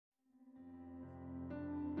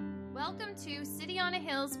Welcome to City on a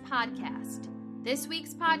Hill's podcast. This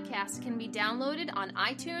week's podcast can be downloaded on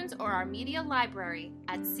iTunes or our media library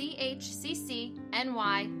at chccny.com.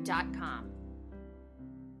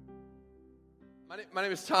 My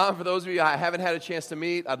name is Tom. For those of you I haven't had a chance to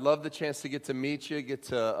meet, I'd love the chance to get to meet you, get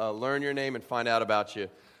to learn your name and find out about you.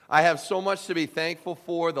 I have so much to be thankful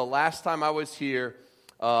for. The last time I was here,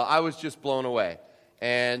 I was just blown away.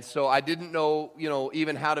 And so I didn't know,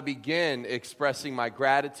 even how to begin expressing my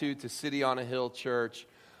gratitude to City on a Hill Church.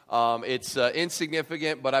 It's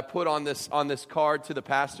insignificant, but I put on this card to the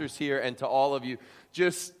pastors here and to all of you,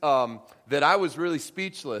 just that I was really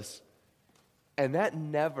speechless. And that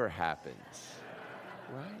never happens,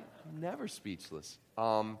 right? Never speechless.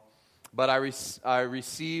 But I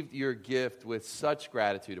received your gift with such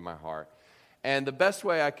gratitude in my heart. And the best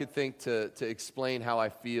way I could think to explain how I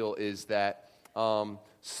feel is that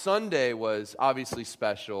Sunday was obviously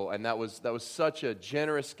special, and that was such a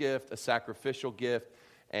generous gift, a sacrificial gift,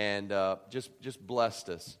 and just blessed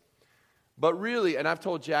us. But really, and I've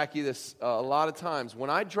told Jackie this a lot of times, when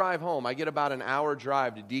I drive home, I get about an hour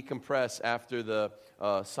drive to decompress after the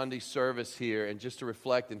Sunday service here and just to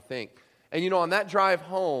reflect and think. And on that drive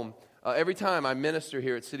home, every time I minister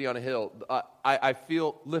here at City on a Hill, I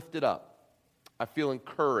feel lifted up. I feel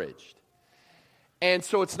encouraged. And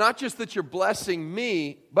so it's not just that you're blessing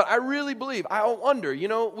me, but I really believe, I wonder,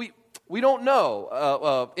 we don't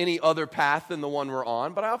know any other path than the one we're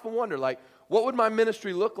on, but I often wonder, what would my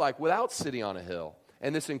ministry look like without City on a Hill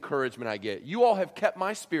and this encouragement I get? You all have kept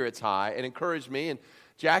my spirits high and encouraged me, and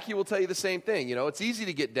Jackie will tell you the same thing. It's easy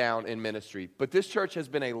to get down in ministry, but this church has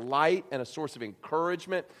been a light and a source of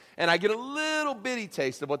encouragement, and I get a little bitty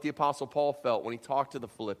taste of what the Apostle Paul felt when he talked to the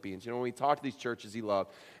Philippians. When he talked to these churches he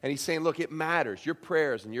loved, and he's saying, look, it matters, your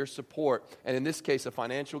prayers and your support, and in this case, a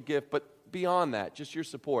financial gift, but beyond that, just your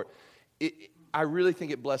support. I really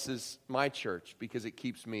think it blesses my church because it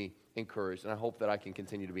keeps me encouraged, and I hope that I can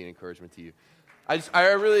continue to be an encouragement to you.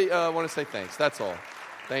 I really want to say thanks. That's all.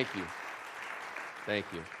 Thank you. Thank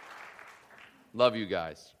you. Love you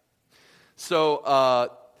guys. So, I'm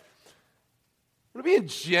going to be in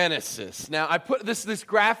Genesis. Now, I put this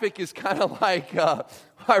graphic is kind of like,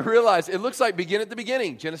 I realize it looks like begin at the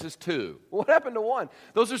beginning, Genesis 2. What happened to 1?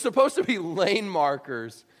 Those are supposed to be lane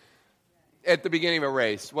markers at the beginning of a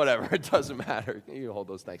race, whatever, it doesn't matter. You hold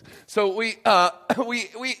those things. So the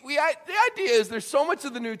idea is there's so much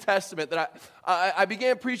of the New Testament that I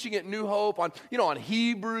began preaching at New Hope on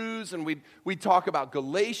Hebrews, and we talk about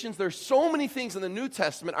Galatians. There's so many things in the New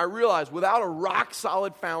Testament I realize without a rock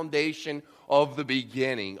solid foundation of the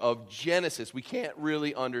beginning, of Genesis, we can't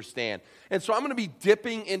really understand. And so I'm going to be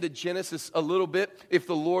dipping into Genesis a little bit, if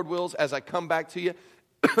the Lord wills, as I come back to you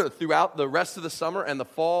throughout the rest of the summer and the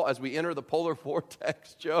fall as we enter the polar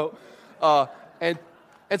vortex, Joe. And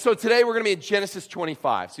so today we're going to be in Genesis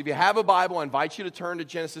 25. So if you have a Bible, I invite you to turn to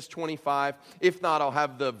Genesis 25. If not, I'll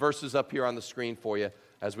have the verses up here on the screen for you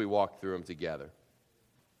as we walk through them together.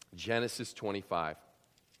 Genesis 25.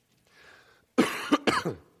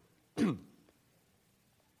 I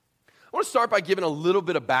want to start by giving a little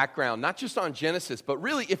bit of background, not just on Genesis, but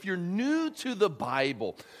really if you're new to the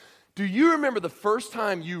Bible. Do you remember the first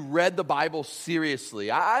time you read the Bible seriously?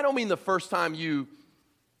 I don't mean the first time you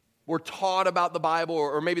were taught about the Bible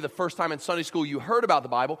or maybe the first time in Sunday school you heard about the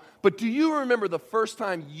Bible, but do you remember the first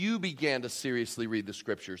time you began to seriously read the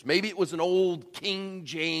Scriptures? Maybe it was an old King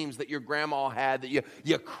James that your grandma had that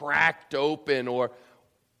you cracked open, or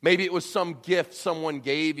maybe it was some gift someone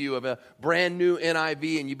gave you of a brand new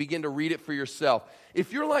NIV and you begin to read it for yourself.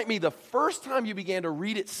 If you're like me, the first time you began to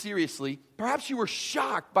read it seriously, perhaps you were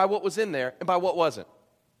shocked by what was in there and by what wasn't.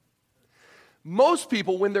 Most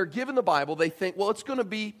people, when they're given the Bible, they think, well, it's going to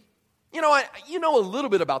be, I know a little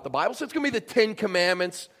bit about the Bible, so it's going to be the 10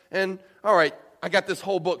 Commandments, and all right, I got this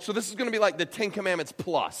whole book, so this is going to be like the 10 Commandments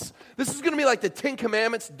plus. This is going to be like the 10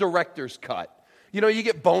 Commandments director's cut. You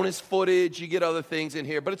get bonus footage, you get other things in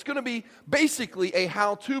here, but it's going to be basically a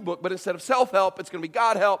how-to book, but instead of self-help, it's going to be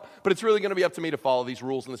God help, but it's really going to be up to me to follow these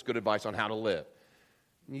rules and this good advice on how to live.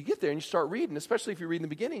 And you get there and you start reading, especially if you read in the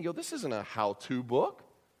beginning, you go, this isn't a how-to book.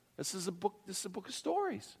 This is a book of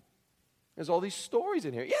stories. There's all these stories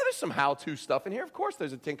in here. Yeah, there's some how-to stuff in here. Of course,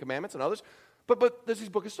 there's the 10 Commandments and others, but there's these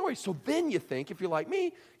book of stories. So then you think, if you're like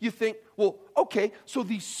me, you think, well, okay, so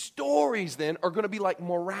these stories then are going to be like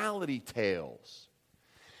morality tales.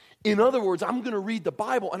 In other words, I'm going to read the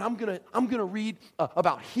Bible, and I'm going to read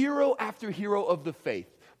about hero after hero of the faith,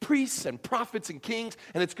 priests and prophets and kings,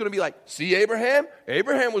 and it's going to be like, see Abraham?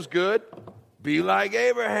 Abraham was good. Be like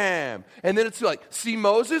Abraham. And then it's like, see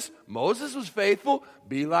Moses? Moses was faithful.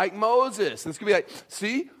 Be like Moses. And it's going to be like,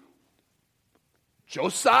 see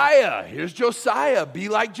Josiah, here's Josiah, be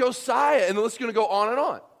like Josiah. And the list is going to go on and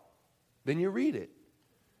on. Then you read it.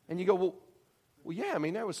 And you go, well, yeah, I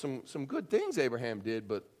mean, there was some good things Abraham did,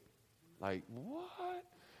 but like, what?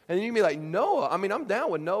 And then you can be like, Noah. I mean, I'm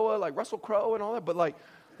down with Noah, like Russell Crowe and all that, but like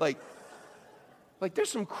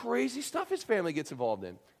there's some crazy stuff his family gets involved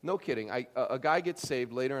in. No kidding. A guy gets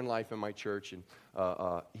saved later in life in my church, and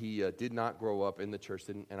he did not grow up in the church,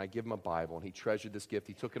 and I give him a Bible, and he treasured this gift.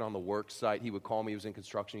 He took it on the work site. He would call me. He was in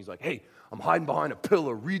construction. He's like, hey, I'm hiding behind a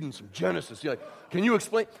pillar reading some Genesis. He's like, can you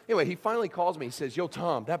explain? Anyway, he finally calls me. He says, yo,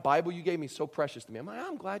 Tom, that Bible you gave me is so precious to me. I'm like,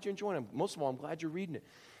 I'm glad you're enjoying it. Most of all, I'm glad you're reading it.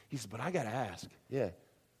 He says, but I got to ask,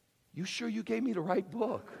 you sure you gave me the right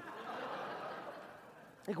book?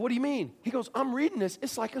 Like, what do you mean? He goes, I'm reading this.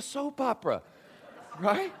 It's like a soap opera,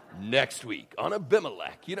 right? Next week on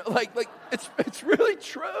Abimelech. You know, like it's really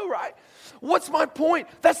true, right? What's my point?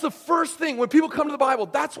 That's the first thing. When people come to the Bible,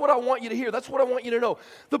 that's what I want you to hear. That's what I want you to know.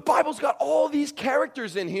 The Bible's got all these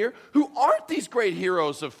characters in here who aren't these great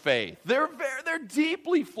heroes of faith. They're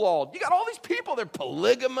deeply flawed. You got all these people. They're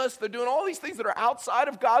polygamous. They're doing all these things that are outside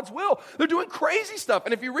of God's will. They're doing crazy stuff.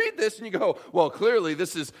 And if you read this and you go, well, clearly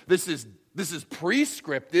this is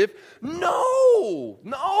prescriptive. No.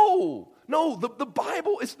 The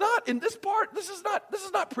Bible is not in this part. This is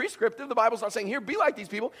not prescriptive. The Bible's not saying, here, be like these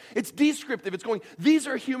people. It's descriptive. It's going, these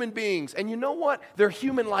are human beings. And you know what? They're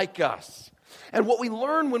human like us. And what we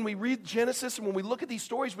learn when we read Genesis and when we look at these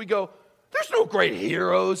stories, we go, there's no great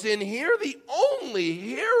heroes in here. The only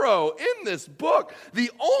hero in this book, the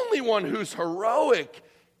only one who's heroic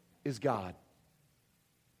is God.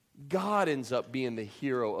 God ends up being the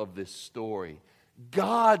hero of this story.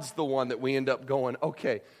 God's the one that we end up going,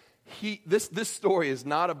 okay, this story is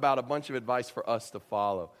not about a bunch of advice for us to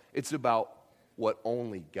follow. It's about what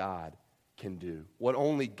only God can do, what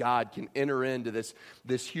only God can enter into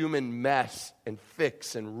this human mess and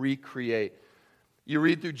fix and recreate. You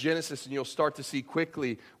read through Genesis and you'll start to see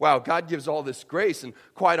quickly, wow, God gives all this grace. And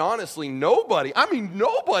quite honestly, nobody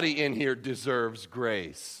in here deserves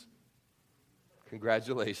grace.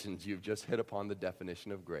 Congratulations, you've just hit upon the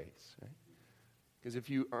definition of grace. Right? Because if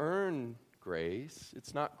you earn grace,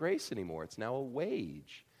 it's not grace anymore. It's now a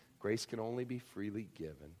wage. Grace can only be freely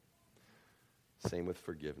given. Same with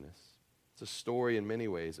forgiveness. It's a story in many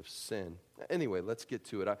ways of sin. Anyway, let's get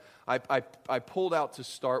to it. I pulled out to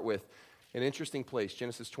start with an interesting place,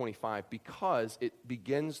 Genesis 25, because it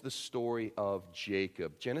begins the story of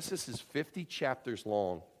Jacob. Genesis is 50 chapters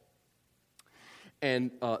long.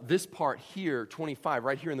 And this part here, 25,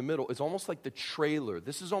 right here in the middle, is almost like the trailer.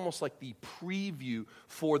 This is almost like the preview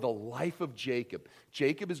for the life of Jacob.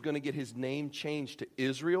 Jacob is going to get his name changed to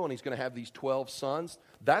Israel, and he's going to have these 12 sons.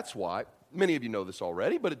 That's why, many of you know this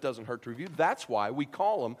already, but it doesn't hurt to review. That's why we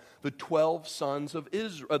call them the 12 sons of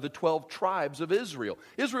Israel, the 12 tribes of Israel.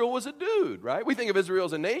 Israel was a dude, right? We think of Israel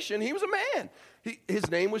as a nation. He was a man. His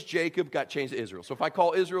name was Jacob, got changed to Israel. So if I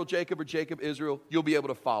call Israel Jacob or Jacob Israel, you'll be able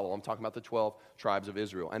to follow. I'm talking about the 12 tribes of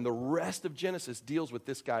Israel. And the rest of Genesis deals with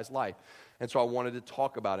this guy's life. And so I wanted to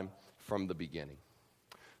talk about him from the beginning.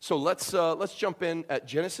 So let's jump in at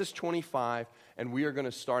Genesis 25, and we are going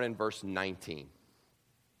to start in verse 19.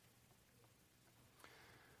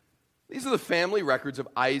 These are the family records of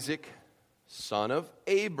Isaac, son of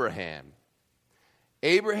Abraham.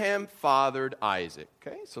 Abraham fathered Isaac.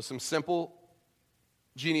 Okay, so some simple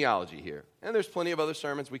genealogy here. And there's plenty of other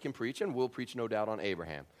sermons we can preach, and we'll preach no doubt on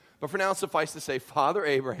Abraham. But for now, suffice to say, Father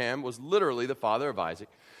Abraham was literally the father of Isaac.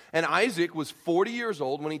 And Isaac was 40 years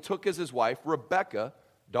old when he took as his wife Rebekah,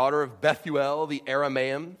 daughter of Bethuel the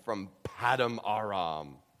Aramean from Paddan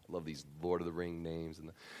Aram. I love these Lord of the Ring names.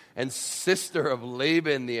 And sister of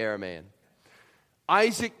Laban the Aramean.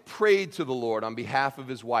 Isaac prayed to the Lord on behalf of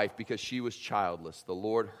his wife because she was childless. The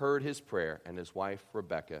Lord heard his prayer, and his wife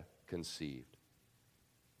Rebekah conceived.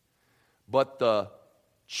 But the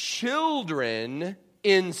children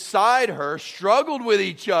inside her struggled with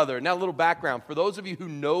each other. Now, a little background. For those of you who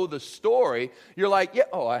know the story, you're like, yeah,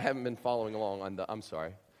 I haven't been following along I'm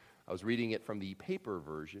sorry. I was reading it from the paper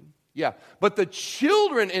version. Yeah, but the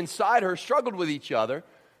children inside her struggled with each other.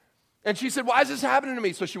 And she said, why is this happening to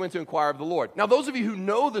me? So she went to inquire of the Lord. Now, those of you who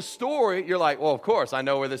know the story, you're like, well, of course, I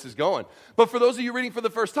know where this is going. But for those of you reading for the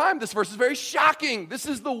first time, this verse is very shocking. This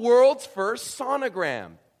is the world's first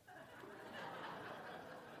sonogram.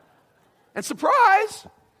 And surprise,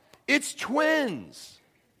 it's twins.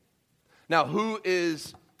 Now, who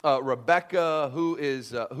is Rebekah?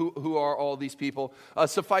 Who are all these people?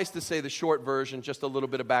 Suffice to say, the short version, just a little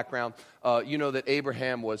bit of background. You know that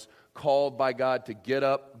Abraham was called by God to get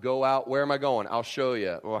up, go out. Where am I going? I'll show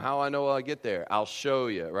you. Well, how I know I get there? I'll show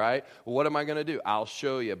you, right? Well, what am I going to do? I'll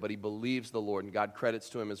show you. But he believes the Lord, and God credits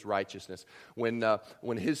to him his righteousness. When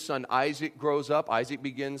his son Isaac grows up, Isaac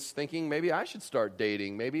begins thinking, maybe I should start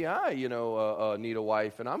dating. Maybe I, need a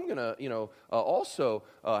wife, and I'm going to, also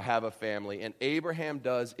have a family. And Abraham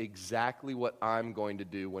does exactly what I'm going to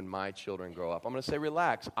do when my children grow up. I'm going to say,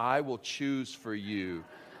 relax. I will choose for you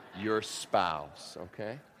your spouse,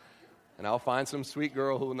 okay? And I'll find some sweet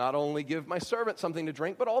girl who will not only give my servant something to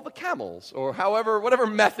drink, but all the camels, or whatever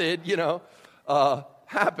method,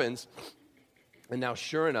 happens. And now,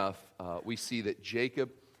 sure enough, we see that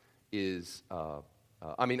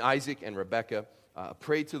Isaac and Rebekah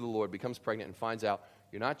prayed to the Lord, becomes pregnant, and finds out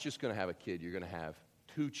you're not just going to have a kid, you're going to have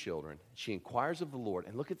 2 children. She inquires of the Lord,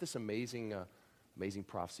 and look at this amazing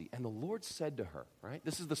prophecy. And the Lord said to her, right?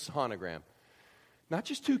 This is the sonogram. Not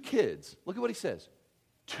just 2 kids. Look at what he says.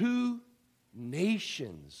 2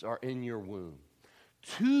 nations are in your womb.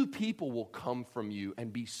 2 people will come from you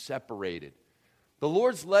and be separated. The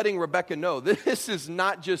Lord's letting Rebekah know this is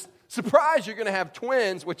not just, surprise, you're going to have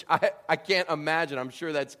twins, which I can't imagine. I'm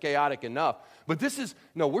sure that's chaotic enough. But this is,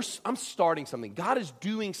 I'm starting something. God is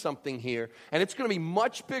doing something here, and it's going to be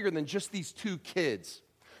much bigger than just these 2 kids.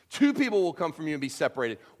 2 people will come from you and be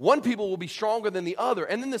separated. 1 people will be stronger than the other.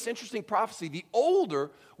 And then this interesting prophecy, the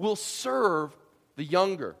older will serve the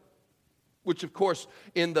younger, which, of course,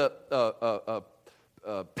 in the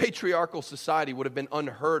patriarchal society would have been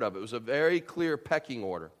unheard of. It was a very clear pecking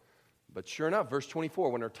order. But sure enough, verse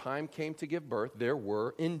 24, when her time came to give birth, there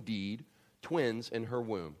were indeed twins in her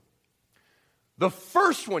womb. The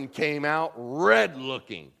first one came out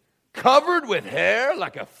red-looking, covered with hair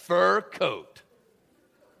like a fur coat.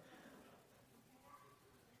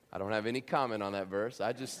 I don't have any comment on that verse.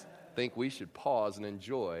 I just think we should pause and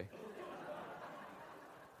enjoy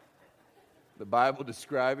the Bible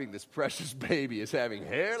describing this precious baby as having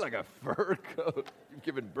hair like a fur coat. You've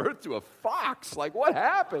given birth to a fox. Like, what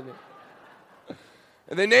happened?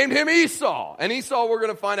 And they named him Esau. And Esau, we're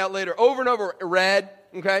going to find out later, over and over, red,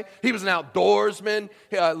 okay? He was an outdoorsman.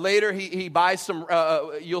 Later, he buys some,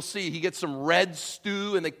 you'll see, he gets some red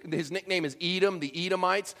stew, and his nickname is Edom, the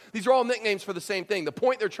Edomites. These are all nicknames for the same thing. The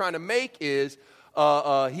point they're trying to make is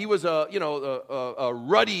he was a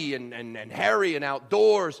ruddy and hairy and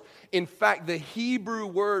outdoors. In fact, the Hebrew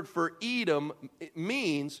word for Edom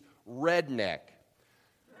means redneck.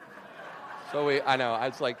 So I know,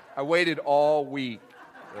 I waited all week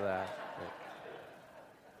for that.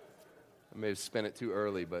 I may have spent it too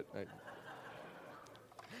early, but...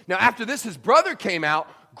 Now, after this, his brother came out,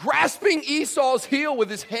 grasping Esau's heel with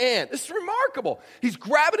his hand. This is remarkable. He's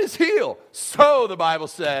grabbing his heel. So, the Bible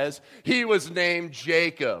says, he was named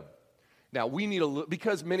Jacob. Now, we need a little,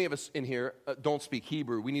 because many of us in here don't speak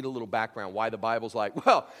Hebrew, we need a little background why the Bible's like,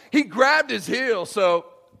 well, he grabbed his heel, so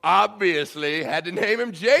obviously had to name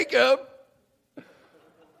him Jacob.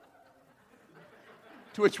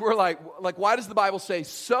 To which we're like, why does the Bible say,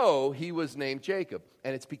 so he was named Jacob?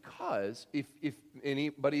 And it's because if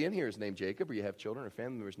anybody in here is named Jacob, or you have children or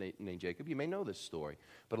family members named Jacob, you may know this story.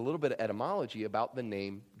 But a little bit of etymology about the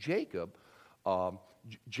name Jacob.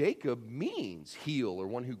 Jacob means heel, or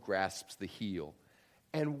one who grasps the heel.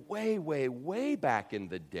 And way, way, way back in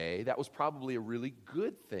the day, that was probably a really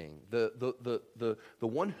good thing. The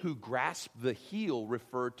one who grasped the heel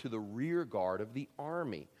referred to the rear guard of the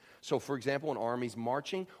army. So, for example, an army's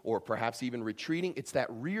marching or perhaps even retreating, it's that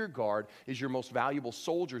rear guard is your most valuable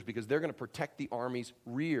soldiers because they're going to protect the army's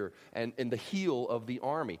rear and the heel of the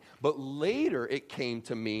army. But later it came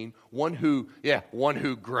to mean one who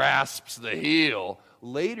grasps the heel.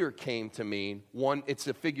 Later came to mean it's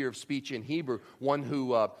a figure of speech in Hebrew, one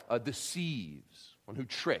who deceives. One who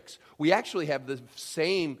tricks. We actually have the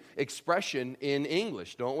same expression in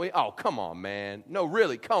English, don't we? Oh, come on, man. No,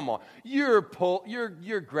 really, come on. You're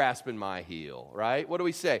grasping my heel, right? What do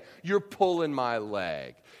we say? You're pulling my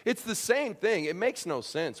leg. It's the same thing. It makes no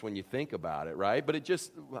sense when you think about it, right? But it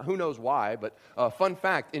just, who knows why? But fun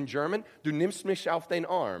fact, in German, du nimmst mich auf den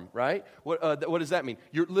Arm, right? What does that mean?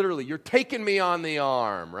 You're taking me on the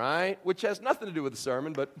arm, right? Which has nothing to do with the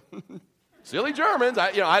sermon, but... Silly Germans,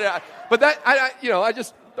 I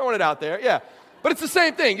just throwing it out there, yeah. But it's the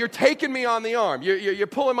same thing. You're taking me on the arm. You're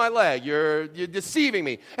pulling my leg. You're deceiving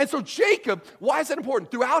me. And so Jacob, why is that important?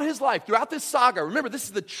 Throughout his life, throughout this saga, remember, this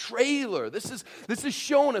is the trailer. This is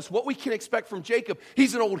showing us what we can expect from Jacob.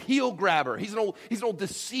 He's an old heel grabber. He's an old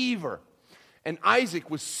deceiver. And Isaac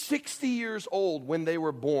was 60 years old when they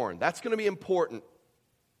were born. That's going to be important.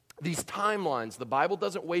 These timelines, the Bible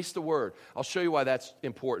doesn't waste a word. I'll show you why that's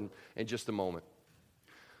important in just a moment.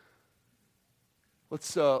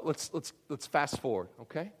 let's fast forward,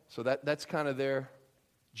 okay? So that's kind of their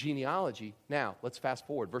genealogy. Now, let's fast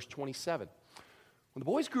forward. Verse 27. When the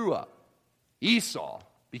boys grew up, Esau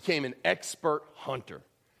became an expert hunter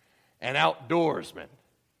and outdoorsman.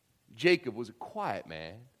 Jacob was a quiet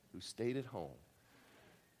man who stayed at home.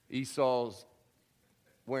 Esau's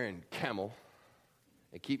wearing camel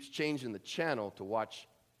and keeps changing the channel to watch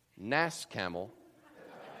Nas Camel,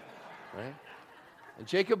 right? And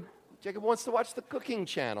Jacob wants to watch the cooking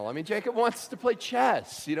channel. I mean, Jacob wants to play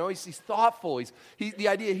chess. You know, he's thoughtful. The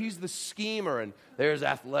idea, he's the schemer. And there's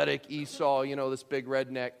athletic Esau, you know, this big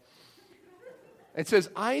redneck. It says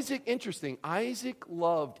Isaac, interesting, Isaac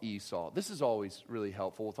loved Esau. This is always really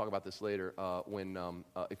helpful. We'll talk about this later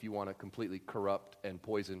if you want to completely corrupt and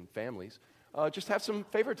poison families. Just have some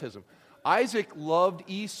favoritism. Isaac loved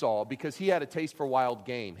Esau because he had a taste for wild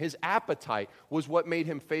game. His appetite was what made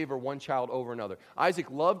him favor one child over another.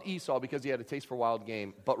 Isaac loved Esau because he had a taste for wild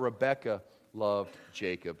game, but Rebekah loved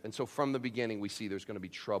Jacob. And so from the beginning, we see there's going to be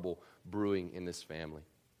trouble brewing in this family.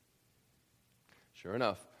 Sure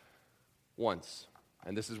enough, once,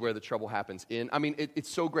 and this is where the trouble happens.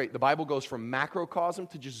 It's so great. The Bible goes from macrocosm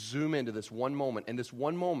to just zoom into this one moment, and this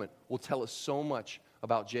one moment will tell us so much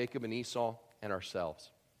about Jacob and Esau and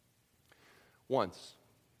ourselves. Once,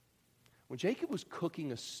 when Jacob was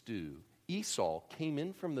cooking a stew, Esau came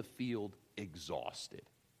in from the field exhausted.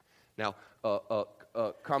 Now,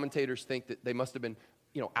 commentators think that they must have been,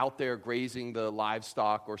 out there grazing the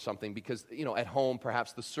livestock or something because, at home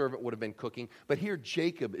perhaps the servant would have been cooking. But here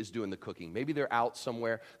Jacob is doing the cooking. Maybe they're out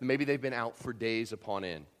somewhere. Maybe they've been out for days upon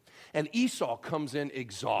end. And Esau comes in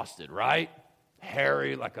exhausted, right?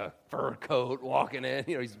 Hairy like a fur coat walking in.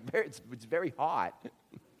 It's very hot.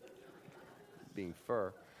 Being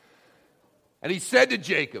fur. And he said to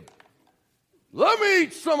Jacob, let me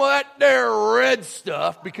eat some of that there red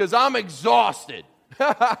stuff because I'm exhausted.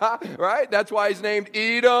 Right? That's why he's named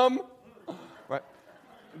Edom. Right?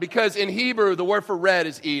 Because in Hebrew, the word for red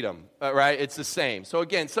is Edom. Right? It's the same. So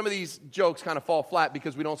again, some of these jokes kind of fall flat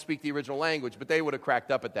because we don't speak the original language, but they would have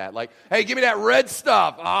cracked up at that. Like, hey, give me that red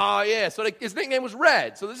stuff. Oh, yeah. So his nickname was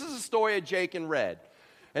Red. So this is a story of Jake and Red.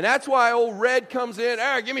 And that's why old Red comes in,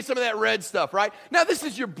 give me some of that red stuff, right? Now, this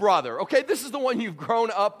is your brother, okay? This is the one you've grown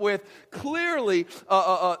up with. Clearly,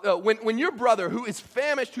 when your brother, who is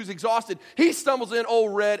famished, who's exhausted, he stumbles in,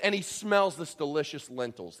 old Red, and he smells this delicious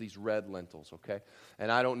lentils, these red lentils, okay? And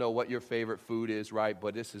I don't know what your favorite food is, right?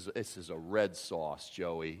 But this is a red sauce,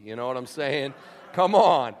 Joey. You know what I'm saying? Come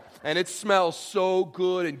on. And it smells so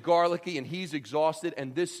good and garlicky, and he's exhausted,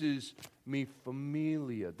 and this is mi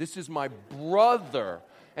familia. This is my brother.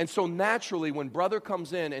 And so naturally, when brother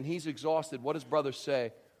comes in and he's exhausted, what does brother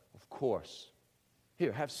say? Of course.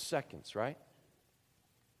 Here, have seconds, right?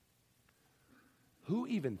 Who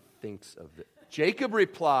even thinks of this? Jacob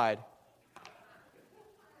replied,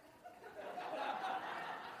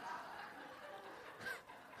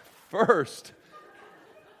 first,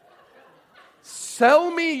 sell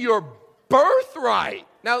me your birthright.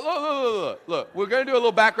 Now, look. We're going to do a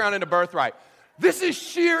little background into birthright. This is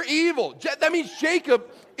sheer evil. That means Jacob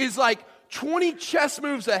is like 20 chess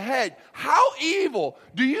moves ahead. How evil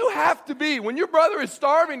do you have to be when your brother is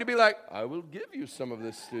starving to be like, I will give you some of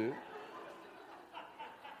this stew?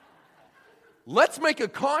 Let's make a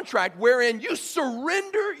contract wherein you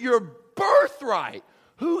surrender your birthright.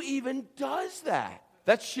 Who even does that?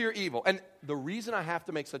 That's sheer evil. And the reason I have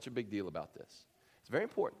to make such a big deal about this, it's very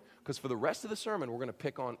important, because for the rest of the sermon, we're going to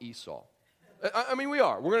pick on Esau. We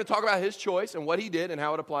are. We're going to talk about his choice and what he did and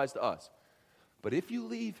how it applies to us. But if you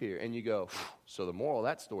leave here and you go, so the moral of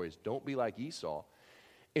that story is don't be like Esau.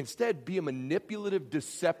 Instead, be a manipulative,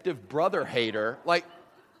 deceptive brother hater. Like,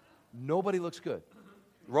 nobody looks good.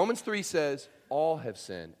 Romans 3 says, all have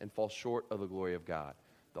sinned and fall short of the glory of God.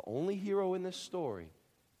 The only hero in this story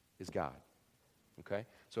is God. Okay?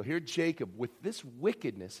 So here Jacob, with this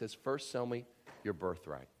wickedness, says, first sell me your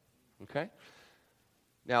birthright. Okay?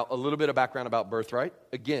 Now, a little bit of background about birthright.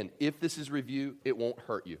 Again, if this is review, it won't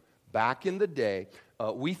hurt you. Back in the day,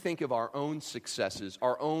 we think of our own successes,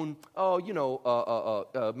 our own,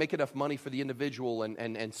 make enough money for the individual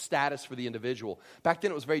and status for the individual. Back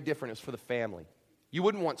then, it was very different. It was for the family. You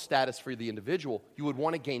wouldn't want status for the individual. You would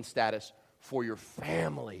want to gain status for your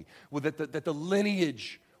family, that the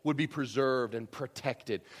lineage would be preserved and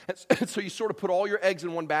protected. And so you sort of put all your eggs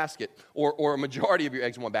in one basket, or a majority of your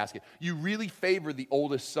eggs in one basket. You really favor the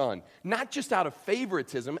oldest son. Not just out of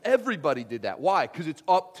favoritism. Everybody did that. Why? Because it's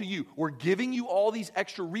up to you. We're giving you all these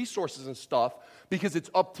extra resources and stuff because it's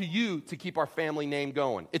up to you to keep our family name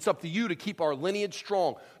going. It's up to you to keep our lineage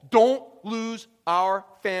strong. Don't lose our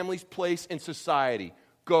family's place in society.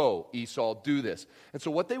 go, Esau, do this. And so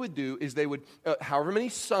what they would do is they would, however many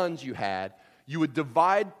sons you had, you would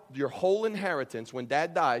divide your whole inheritance. When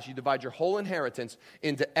dad dies, you divide your whole inheritance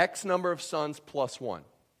into X number of sons plus 1.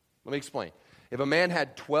 Let me explain. If a man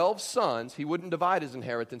had 12 sons, he wouldn't divide his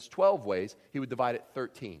inheritance 12 ways. He would divide it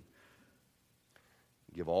 13.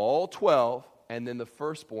 Give all 12, and then the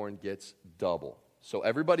firstborn gets double. So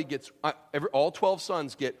everybody gets, all 12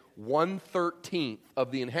 sons get 1/13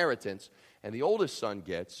 of the inheritance, and the oldest son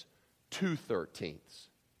gets 2/13.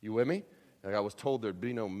 You with me? Like I was told there'd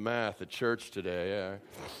be no math at church today. Yeah.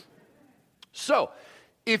 So,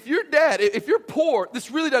 if you're poor,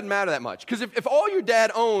 this really doesn't matter that much. Because if all your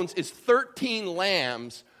dad owns is 13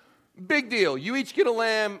 lambs, big deal. You each get a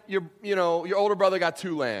lamb, your older brother got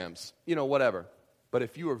 2 lambs, whatever. But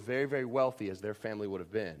if you are very, very wealthy, as their family would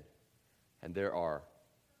have been, and there are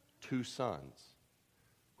 2 sons,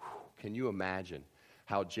 can you imagine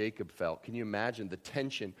how Jacob felt? Can you imagine the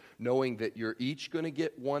tension knowing that you're each going to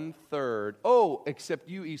get 1/3? Oh, except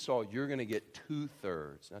you, Esau, you're going to get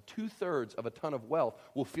 2/3. Now, 2/3 of a ton of wealth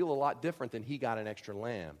will feel a lot different than he got an extra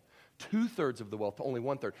lamb. 2/3 of the wealth to only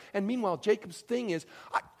 1/3. And meanwhile, Jacob's thing is,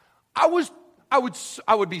 I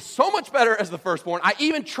would be so much better as the firstborn. I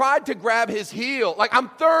even tried to grab his heel. Like, I'm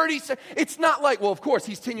 30. It's not like, well, of course,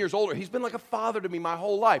 he's 10 years older. He's been like a father to me my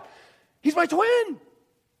whole life. He's my twin.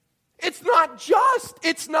 It's not just.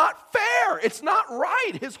 It's not fair. It's not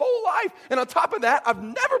right his whole life. And on top of that, I've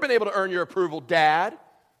never been able to earn your approval, Dad.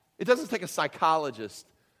 It doesn't take a psychologist,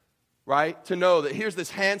 right, to know that here's this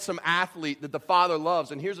handsome athlete that the father loves,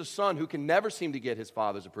 and here's a son who can never seem to get his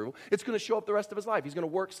father's approval. It's going to show up the rest of his life. He's going to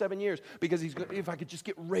work 7 years because if I could just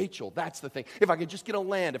get Rachel, that's the thing. If I could just get a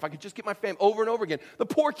land, if I could just get my family over and over again. The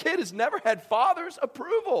poor kid has never had father's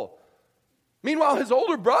approval. Meanwhile, his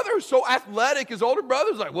older brother is so athletic. His older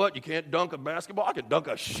brother's like, what, you can't dunk a basketball? I can dunk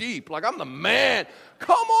a sheep. Like, I'm the man.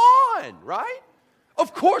 Come on, right?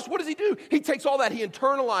 Of course, what does he do? He takes all that, he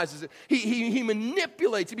internalizes it, he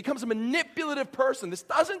manipulates, he becomes a manipulative person. This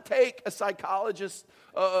doesn't take a psychologist's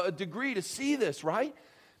degree to see this, right?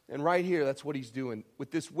 And right here, that's what he's doing.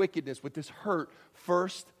 With this wickedness, with this hurt,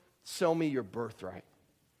 first, sell me your birthright.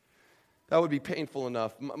 That would be painful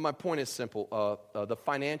enough. My point is simple. The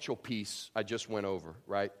financial piece I just went over,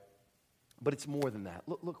 right? But it's more than that.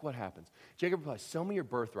 Look what happens. Jacob replies, sell me your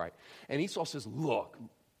birthright. And Esau says, look,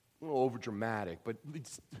 a little over dramatic, but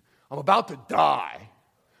I'm about to die.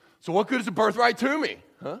 So what good is a birthright to me?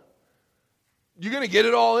 Huh? You're going to get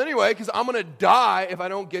it all anyway because I'm going to die if I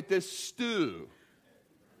don't get this stew.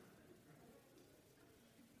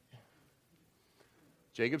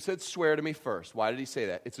 Jacob said, swear to me first. Why did he say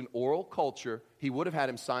that? It's an oral culture. He would have had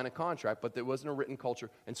him sign a contract, but there wasn't a written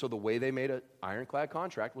culture. And so the way they made an ironclad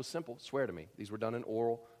contract was simple. Swear to me. These were done in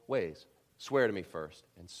oral ways. Swear to me first.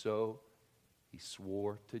 And so he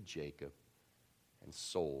swore to Jacob and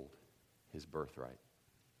sold his birthright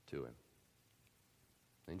to him.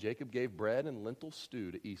 And Jacob gave bread and lentil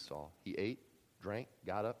stew to Esau. He ate, drank,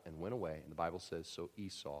 got up, and went away. And the Bible says, so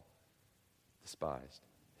Esau despised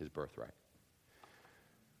his birthright.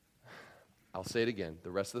 I'll say it again.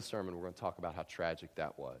 The rest of the sermon, we're going to talk about how tragic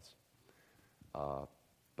that was.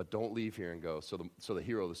 But don't leave here and go, so the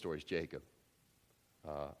hero of the story is Jacob.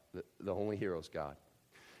 The only hero is God.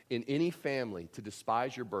 In any family, to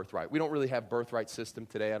despise your birthright. We don't really have birthright system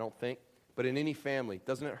today, I don't think. But in any family,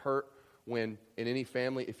 doesn't it hurt when, in any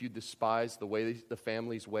family, if you despise the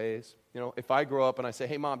family's ways? If I grow up and I say,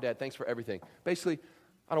 hey, Mom, Dad, thanks for everything. Basically,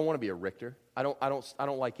 I don't want to be a Richter. I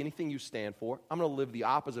don't like anything you stand for. I'm going to live the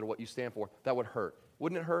opposite of what you stand for. That would hurt.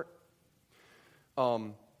 Wouldn't it hurt?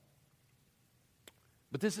 But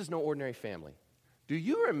this is no ordinary family. Do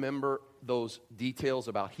you remember those details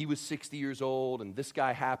about he was 60 years old and this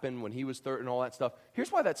guy happened when he was 30 and all that stuff? Here's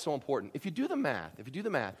why that's so important. If you do the math,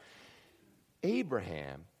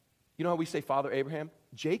 Abraham, you know how we say Father Abraham?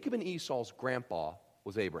 Jacob and Esau's grandpa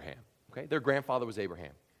was Abraham. Okay, their grandfather was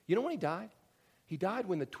Abraham. You know when he died? He died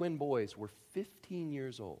when the twin boys were 15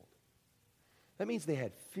 years old. That means they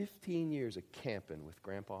had 15 years of camping with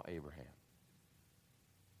Grandpa Abraham.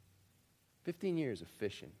 15 years of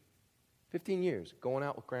fishing. 15 years going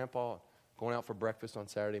out with Grandpa, going out for breakfast on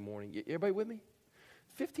Saturday morning. Everybody with me?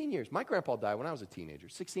 15 years. My grandpa died when I was a teenager,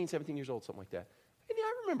 16, 17 years old, something like that. And yeah,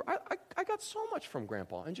 I remember, I got so much from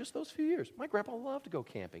Grandpa in just those few years. My grandpa loved to go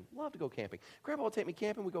camping, Grandpa would take me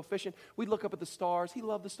camping, we'd go fishing, we'd look up at the stars. He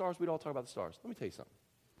loved the stars, we'd all talk about the stars. Let me tell you something.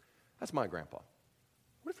 That's my grandpa.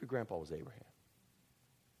 What if your grandpa was Abraham?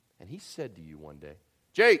 And he said to you one day,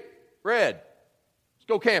 Jake, Red, let's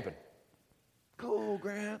go camping. Go,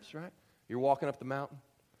 Gramps, right? You're walking up the mountain.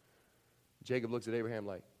 Jacob looks at Abraham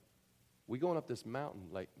like, we going up this mountain,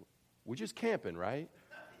 like, we're just camping, right?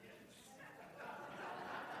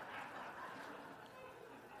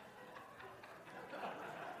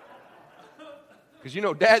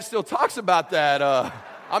 Because, Dad still talks about that.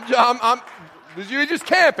 You're just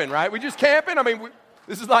camping, right? We're just camping. I mean,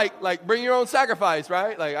 this is like bring your own sacrifice,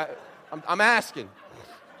 right? Like, I'm asking.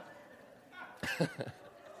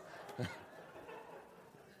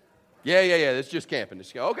 Yeah. It's just camping.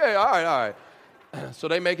 Okay, all right. So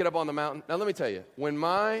they make it up on the mountain. Now, let me tell you, when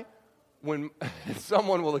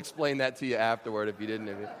someone will explain that to you afterward if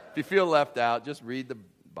you feel left out, just read the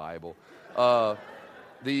Bible.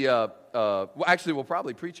 Actually, we'll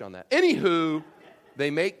probably preach on that. Anywho, they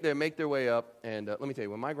make their way up, and let me tell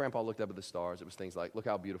you, when my grandpa looked up at the stars, it was things like, look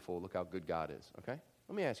how beautiful, look how good God is, okay?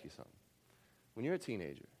 Let me ask you something. When you're a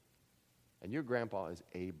teenager, and your grandpa is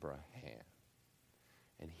Abraham,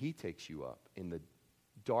 and he takes you up in the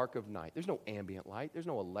dark of night, there's no ambient light, there's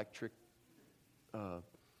no electric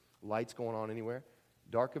lights going on anywhere,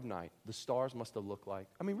 dark of night, the stars must have looked like,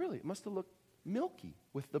 really, it must have looked milky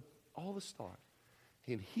with all the stars.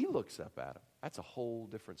 And he looks up at him. That's a whole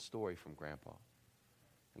different story from Grandpa.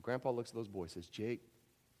 And Grandpa looks at those boys and says, Jake,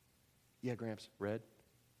 yeah, Gramps, red?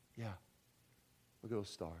 Yeah. Look at those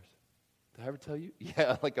stars. Did I ever tell you?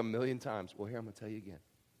 Yeah, like 1,000,000 times. Well, here, I'm going to tell you again.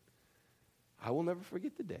 I will never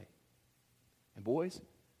forget the day. And boys,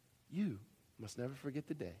 you must never forget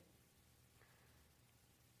the day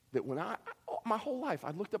that when my whole life,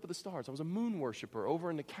 I looked up at the stars. I was a moon worshiper over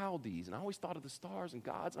in the Chaldees, and I always thought of the stars and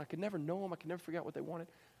gods, and I could never know them. I could never figure out what they wanted.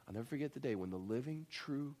 I'll never forget the day when the living,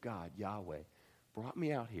 true God, Yahweh, brought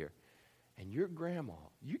me out here. And your grandma,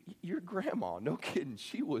 no kidding,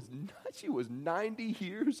 she was 90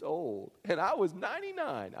 years old, and I was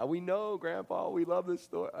 99. We know, Grandpa, we love this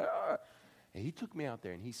story. And he took me out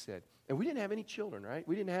there, and he said, and we didn't have any children, right?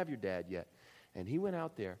 We didn't have your dad yet. And he went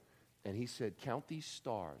out there, and he said, count these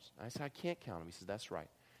stars. I said, I can't count them. He said, that's right.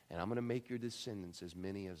 And I'm going to make your descendants as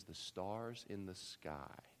many as the stars in the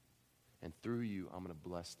sky. And through you, I'm going to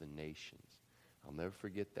bless the nations. I'll never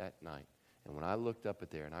forget that night. And when I looked up at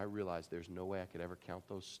there and I realized there's no way I could ever count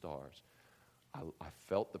those stars, I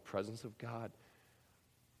felt the presence of God.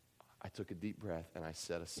 I took a deep breath and I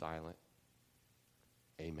said a silent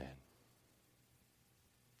amen.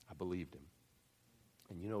 I believed him.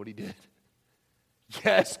 And you know what he did?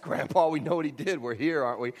 Yes, Grandpa, we know what he did. We're here,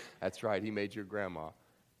 aren't we? That's right. He made your grandma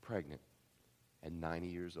pregnant at 90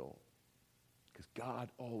 years old. Because God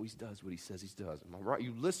always does what he says he does. Am I right?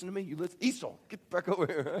 You listen to me? You listen? Esau, get back over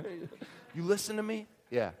here. You listen to me?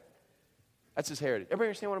 Yeah. That's his heritage. Everybody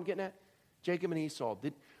understand what I'm getting at? Jacob and Esau,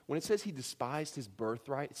 when it says he despised his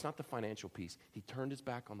birthright, it's not the financial piece. He turned his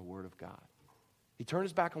back on the word of God. He turned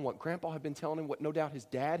his back on what Grandpa had been telling him, what no doubt his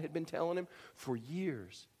dad had been telling him for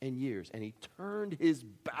years and years. And he turned his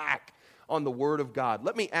back on the word of God.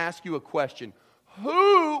 Let me ask you a question.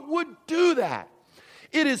 Who would do that?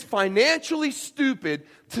 It is financially stupid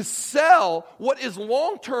to sell what is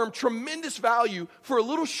long-term tremendous value for a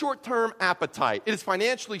little short-term appetite. It is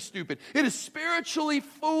financially stupid. It is spiritually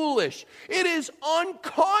foolish. It is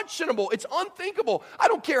unconscionable. It's unthinkable. I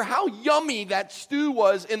don't care how yummy that stew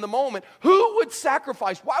was in the moment. Who would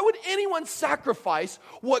sacrifice? Why would anyone sacrifice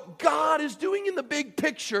what God is doing in the big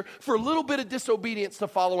picture for a little bit of disobedience to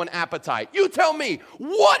follow an appetite? You tell me,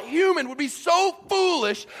 what human would be so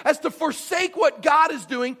foolish as to forsake what God is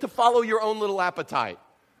doing to follow your own little appetite?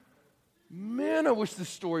 Man, I wish this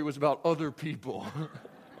story was about other people.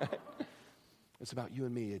 It's about you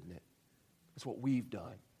and me, isn't it? It's what we've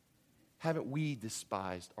done. Haven't we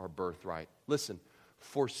despised our birthright? Listen,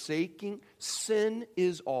 sin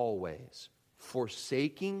is always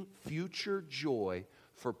forsaking future joy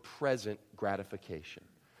for present gratification.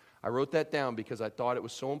 I wrote that down because I thought it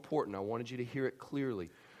was so important. I wanted you to hear it clearly.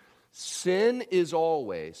 Sin is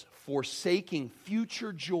always forsaking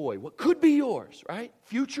future joy, what could be yours, right?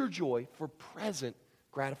 Future joy for present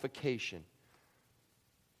gratification.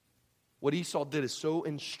 What Esau did is so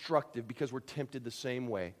instructive because we're tempted the same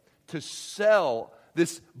way. To sell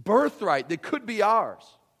this birthright that could be ours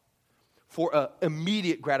for an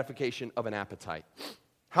immediate gratification of an appetite.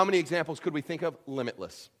 How many examples could we think of?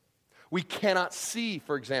 Limitless. We cannot see,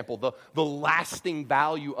 for example, the lasting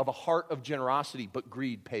value of a heart of generosity, but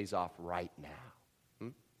greed pays off right now.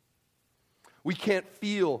 We can't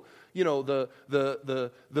feel,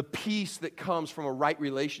 the peace that comes from a right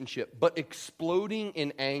relationship, but exploding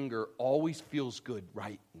in anger always feels good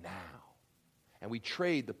right now. And we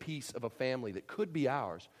trade the peace of a family that could be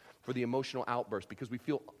ours for the emotional outburst because we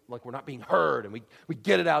feel like we're not being heard, and we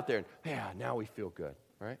get it out there, and now we feel good,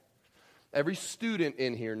 right? Every student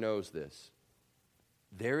in here knows this.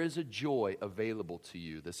 There is a joy available to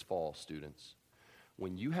you this fall, students,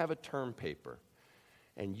 when you have a term paper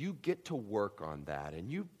and you get to work on that, and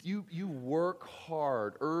you work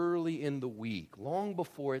hard early in the week, long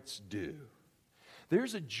before it's due,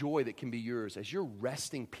 There's a joy that can be yours as you're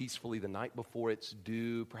resting peacefully the night before it's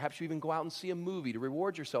due. Perhaps you even go out and see a movie to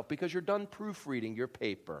reward yourself because you're done proofreading your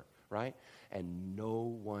paper, right? And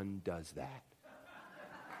no one does that.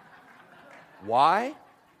 Why?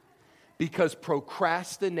 Because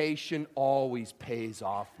procrastination always pays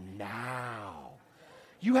off now.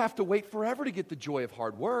 You have to wait forever to get the joy of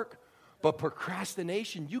hard work, but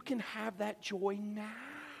procrastination, you can have that joy now.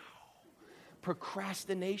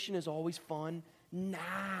 Procrastination is always fun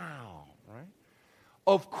now, right?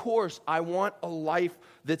 Of course, I want a life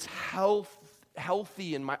that's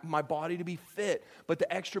healthy and my body to be fit, but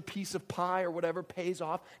the extra piece of pie or whatever pays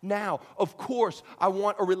off now. Of course, I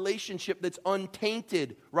want a relationship that's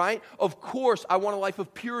untainted, right? Of course, I want a life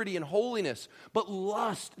of purity and holiness, but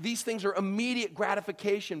lust, these things are immediate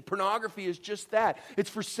gratification. Pornography is just that. It's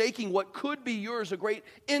forsaking what could be yours, a great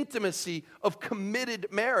intimacy of committed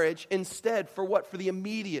marriage, instead for what? For the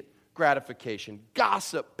immediate gratification.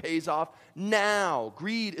 Gossip pays off now.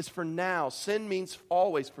 Greed is for now. Sin means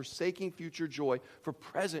always forsaking future joy for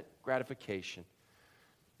present gratification.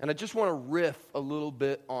 And I just want to riff a little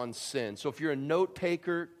bit on sin. So if you're a note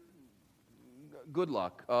taker, good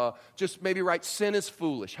luck. Just maybe write, sin is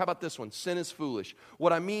foolish. How about this one? Sin is foolish.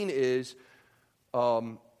 What I mean is,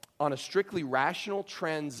 on a strictly rational,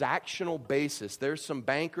 transactional basis, there's some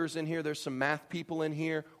bankers in here, there's some math people in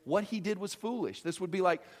here. What he did was foolish. This would be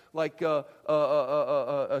like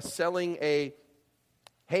selling a,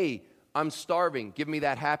 hey, I'm starving, give me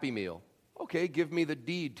that Happy Meal. Okay, give me the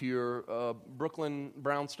deed to your Brooklyn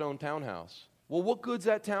brownstone townhouse. Well, what good's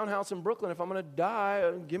that townhouse in Brooklyn if I'm going to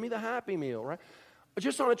die? Give me the Happy Meal, right?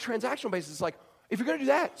 Just on a transactional basis, it's like, if you're going to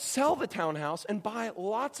do that, sell the townhouse and buy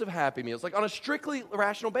lots of Happy Meals, like on a strictly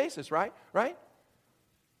rational basis, right? Right?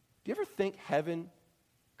 Do you ever think heaven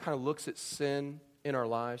kind of looks at sin in our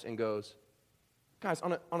lives and goes, guys,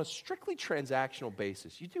 on a strictly transactional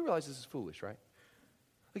basis, you do realize this is foolish, right?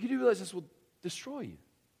 Like, you do realize this will destroy you.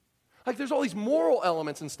 Like, there's all these moral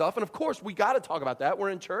elements and stuff, and of course, we got to talk about that. We're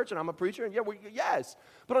in church, and I'm a preacher, and yes.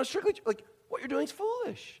 But on a strictly, like, what you're doing is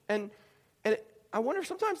foolish. And I wonder if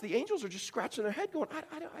sometimes the angels are just scratching their head going,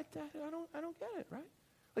 I don't get it, right?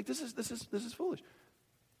 Like, this is foolish.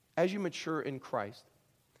 As you mature in Christ,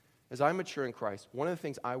 as I mature in Christ, one of the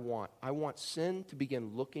things I want sin to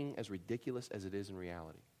begin looking as ridiculous as it is in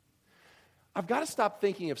reality. I've got to stop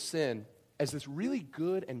thinking of sin as this really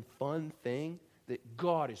good and fun thing that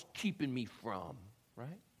God is keeping me from,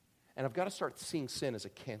 right? And I've got to start seeing sin as a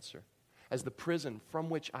cancer, as the prison from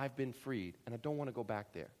which I've been freed, and I don't want to go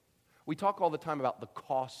back there. We talk all the time about the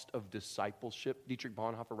cost of discipleship. Dietrich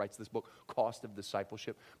Bonhoeffer writes this book, Cost of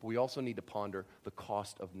Discipleship. But we also need to ponder the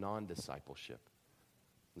cost of non-discipleship,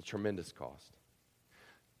 the tremendous cost.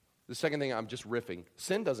 The second thing, I'm just riffing.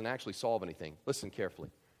 Sin doesn't actually solve anything. Listen carefully.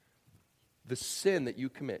 The sin that you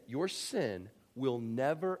commit, your sin will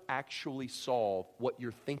never actually solve what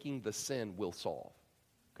you're thinking the sin will solve.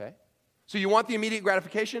 Okay? So you want the immediate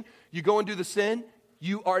gratification, you go and do the sin,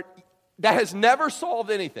 that has never solved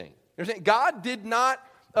anything. God is not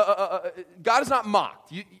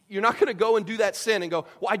mocked. You're not going to go and do that sin and go,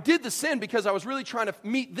 well, I did the sin because I was really trying to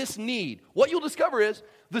meet this need. What you'll discover is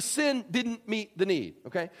the sin didn't meet the need,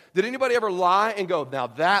 okay? Did anybody ever lie and go, now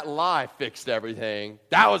that lie fixed everything.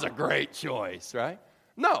 That was a great choice, right?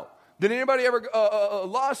 No. Did anybody ever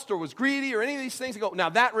lust or was greedy or any of these things and go, now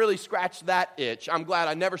that really scratched that itch. I'm glad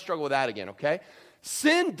I never struggle with that again, okay?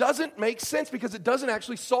 Sin doesn't make sense because it doesn't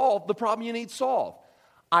actually solve the problem you need solved.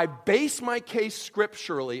 I base my case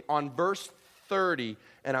scripturally on verse 30,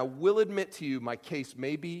 and I will admit to you my case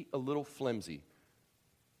may be a little flimsy,